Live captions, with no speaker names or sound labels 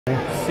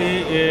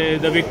See,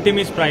 the victim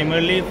is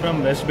primarily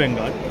from West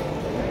Bengal.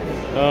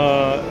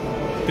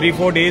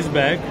 3-4 days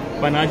back,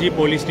 Panaji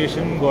police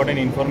station got an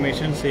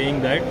information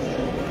saying that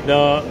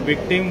the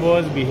victim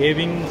was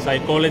behaving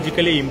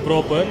psychologically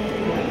improper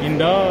in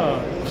the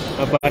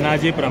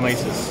Panaji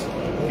premises.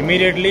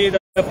 Immediately,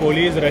 the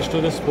police rushed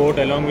to the spot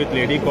along with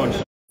lady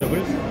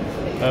constables.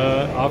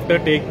 After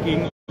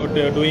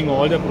doing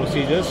all the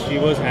procedures, she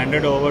was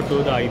handed over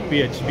to the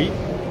IPHB,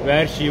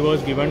 where she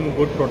was given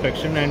good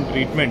protection and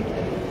treatment.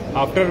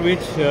 After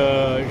which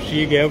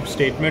she gave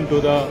statement to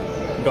the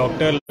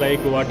doctor like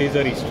what is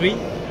her history.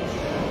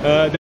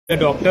 The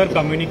doctor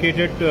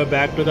communicated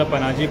back to the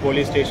Panaji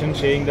police station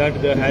saying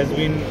that there has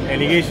been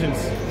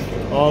allegations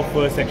of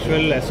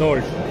sexual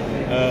assault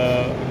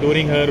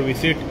during her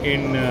visit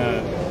in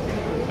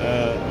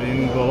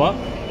Goa.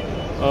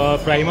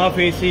 Prima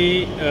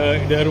facie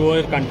there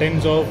were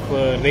contents of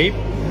rape,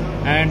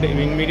 and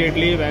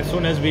immediately as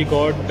soon as we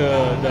got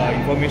the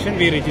information,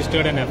 we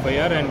registered an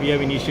FIR and we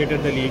have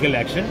initiated the legal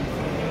action.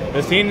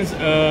 Since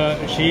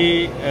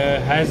she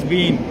has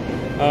been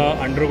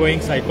undergoing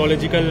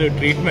psychological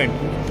treatment,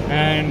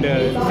 and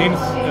since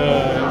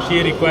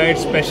she required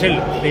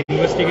the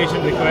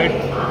investigation required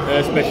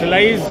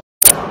specialized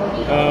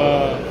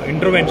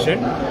intervention,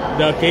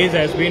 the case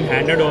has been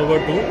handed over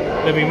to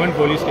the Women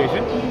Police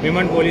Station.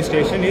 Women Police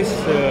Station is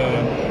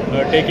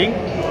taking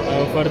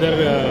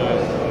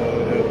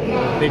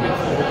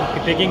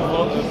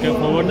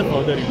forward the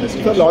further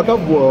investigation. So a lot of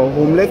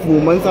homeless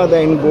women are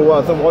there in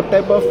Goa. So what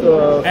type of...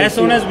 as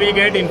soon as we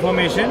get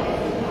information,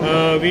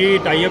 we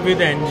tie up with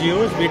the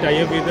NGOs, we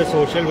tie up with the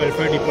social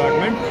welfare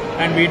department,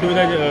 and we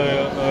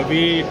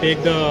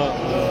take the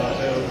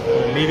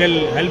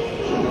legal help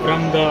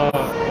from the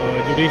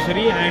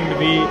judiciary, and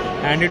we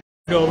hand it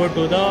over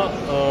to the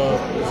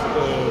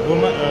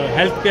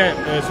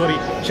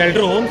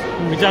shelter homes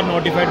which are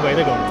notified by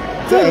the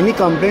government. So any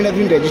complaint has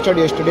been registered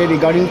yesterday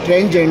regarding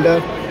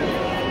transgender?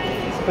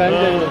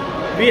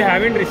 We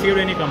haven't received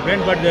any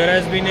complaint, but there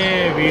has been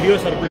a video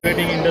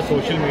circulating in the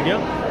social media,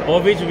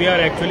 of which we are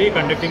actually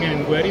conducting an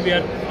inquiry. We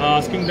are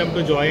asking them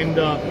to join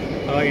the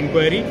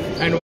inquiry,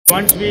 and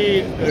once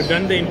we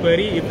done the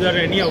inquiry, if there are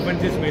any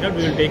offences made out,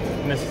 we will take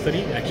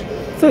necessary action.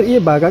 Sir ये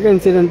बागा का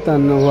incident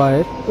हुआ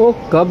है, वो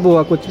कब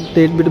हुआ, कुछ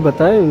date bit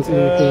बताए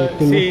incident?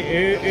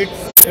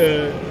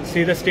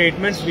 See the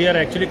statements, we are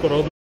actually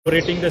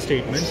corroborating the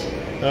statements.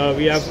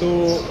 We have to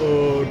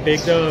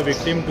take the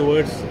victim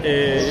towards a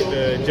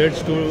judge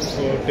to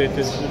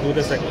do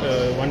the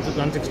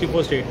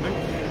 164 statement.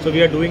 So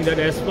we are doing that.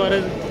 As far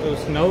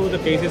as now the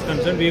case is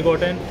concerned, we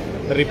got a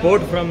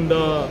report from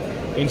the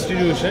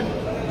institution.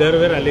 There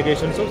were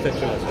allegations of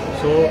sexual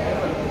assault. So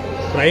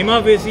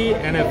prima facie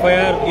an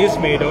FIR is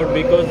made out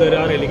because there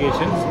are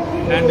allegations,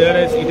 and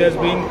it has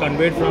been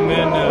conveyed from a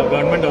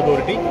government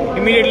authority.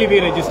 Immediately we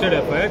registered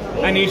FIR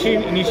and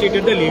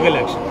initiated the legal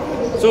action.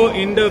 So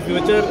in the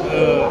future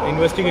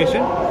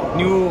investigation,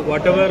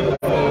 whatever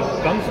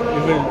comes, we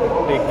will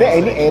take. So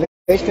any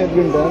arrest has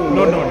been done?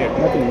 No, not yet.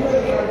 Nothing.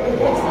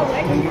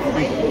 Why don't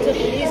the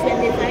police, when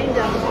they find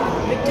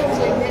victims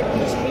like that in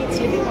the streets,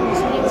 living on the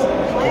streets,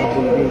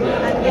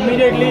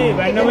 immediately,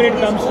 whenever it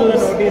comes to the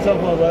notice of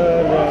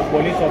our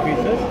police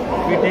officers,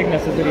 we take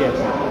necessary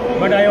action.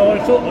 But I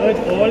also urge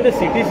all the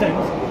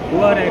citizens who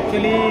are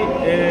actually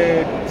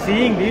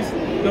seeing this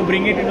to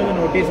bring it into the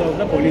notice of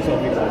the police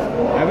officers.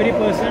 Every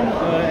person,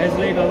 as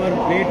like our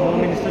great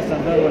Home Minister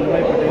Sardar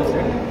Vallabhbhai Patel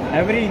said,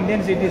 every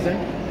Indian citizen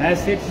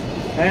has his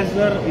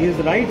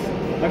rights,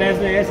 but at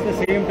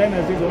the same time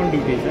has his own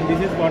duties, and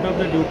this is part of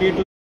the duty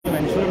to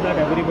ensure that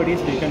everybody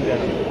is taken care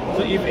of.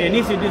 So if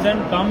any citizen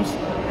comes,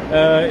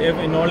 if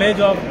knowledge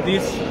of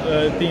this,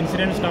 the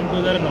incidents come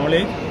to their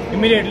knowledge,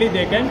 immediately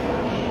they can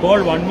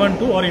call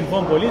 112 or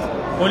inform police.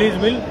 Police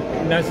will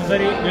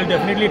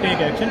definitely take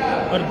action.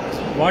 Or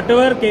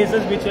whatever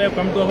cases which have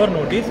come to our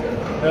notice,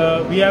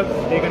 we have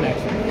taken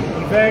action.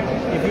 In fact,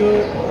 if you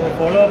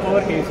follow up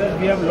our cases,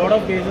 we have a lot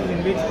of cases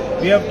in which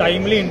we have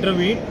timely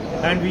intervened,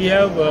 and we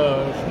have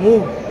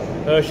moved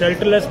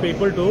shelterless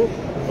people to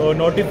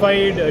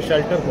notified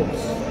shelter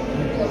homes.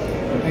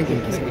 Thank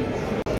you.